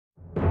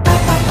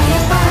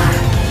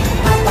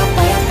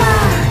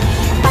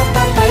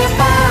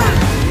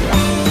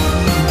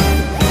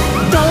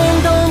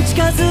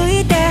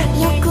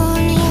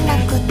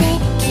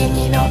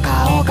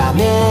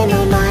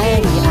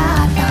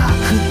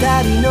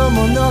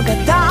物語が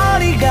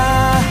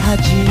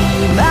始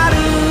まる。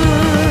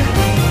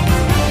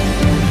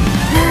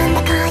なんだ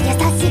か優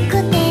しく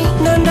て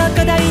なんだ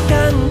か大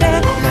胆で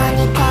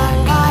何考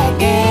え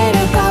てる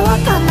かわ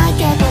かんない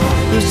けど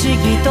不思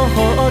議と放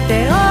って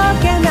お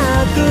けな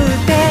く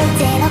て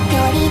ゼロ距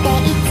離で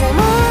いつも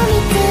見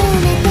つ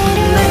めてる。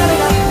メガネ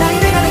がない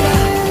メガネが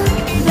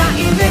な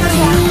いメガネが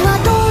君は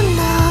どん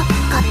な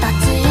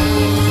形？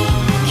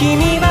君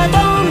はど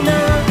んな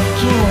気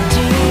持ち？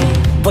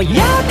ぼや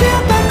け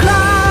たくら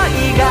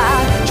いが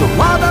ちょう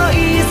どい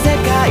い世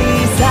界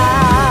さ。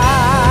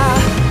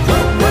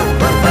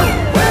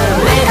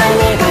メガ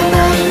ネがな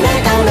いメ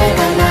ガネが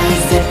ない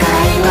世界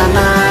はま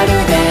る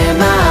で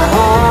魔法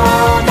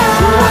だ。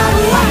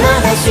ま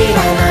だ知ら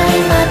な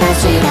いまだ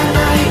知ら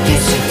ない景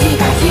色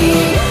が広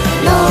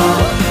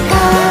が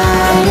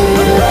る。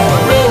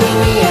目に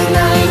見えな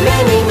い目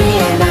に見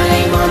えな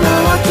いもの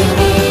を君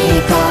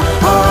と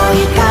追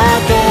いか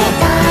け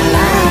たら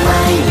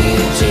毎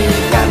日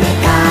カメ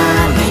カ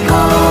メゴー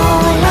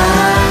ラ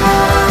ン。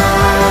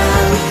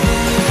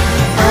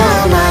あ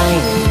あ毎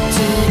日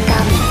カ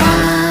メカ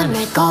メ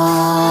ゴ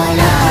ー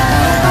ラン。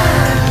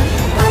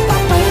パパ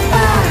とやパ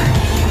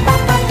パ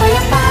パとや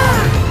パ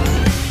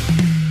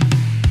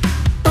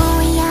ぼ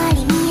んやり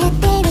見え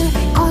てる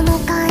この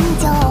感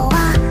情は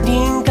輪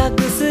郭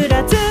すら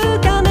つ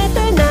かめて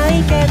な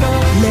いけど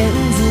レン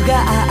ズが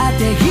あって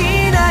い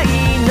ない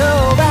の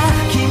は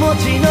気持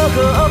ちの方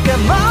か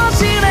も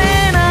しれ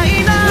ない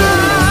な。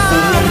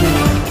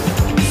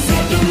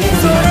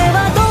それは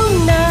ど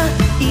んな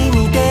意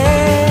味で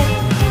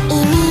意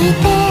味っ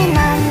て何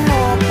の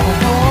こ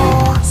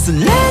と？すれ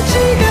違う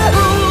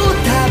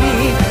たび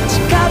近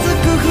づ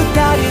く二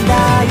人だ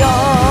よ。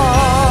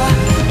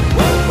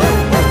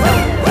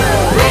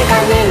メガ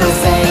ネの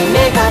せいメ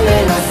ガネ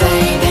のせ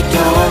いで今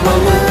日も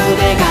胸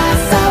が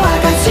騒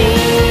がし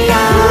いや。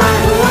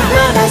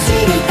まだ知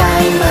りた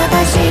いまだ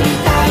知り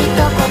たい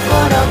と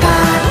心が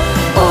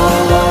踊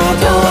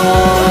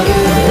る。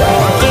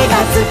気が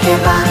つけ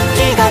ば気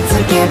がつ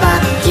けば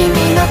君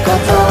のこ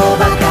と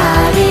ばか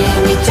り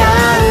見ちゃ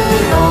う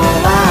の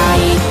は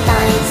一体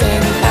全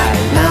体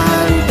な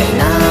んて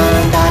な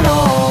んだろ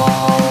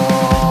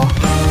う。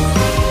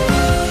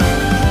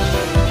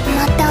ま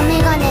たメ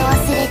ガネ忘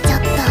れちゃっ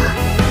た。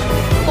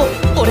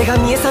俺が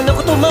みえさんの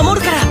ことを守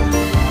るから。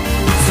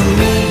積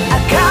み上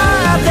が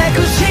って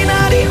くシナ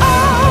リオ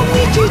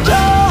日常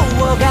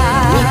が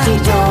日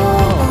常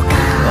が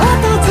訪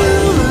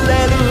れ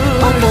る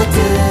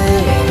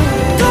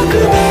特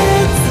別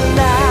な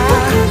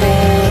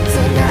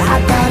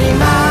当たり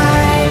前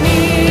に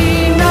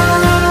な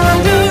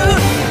る。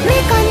メ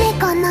ガネ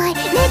がないメ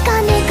ガ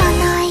ネが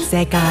ない世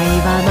界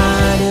はま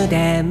る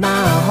で魔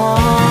法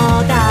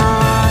だ。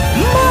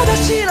まだ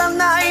知ら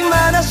ない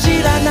まだ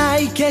知らな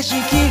い景色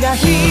が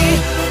広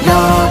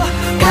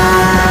が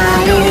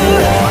る。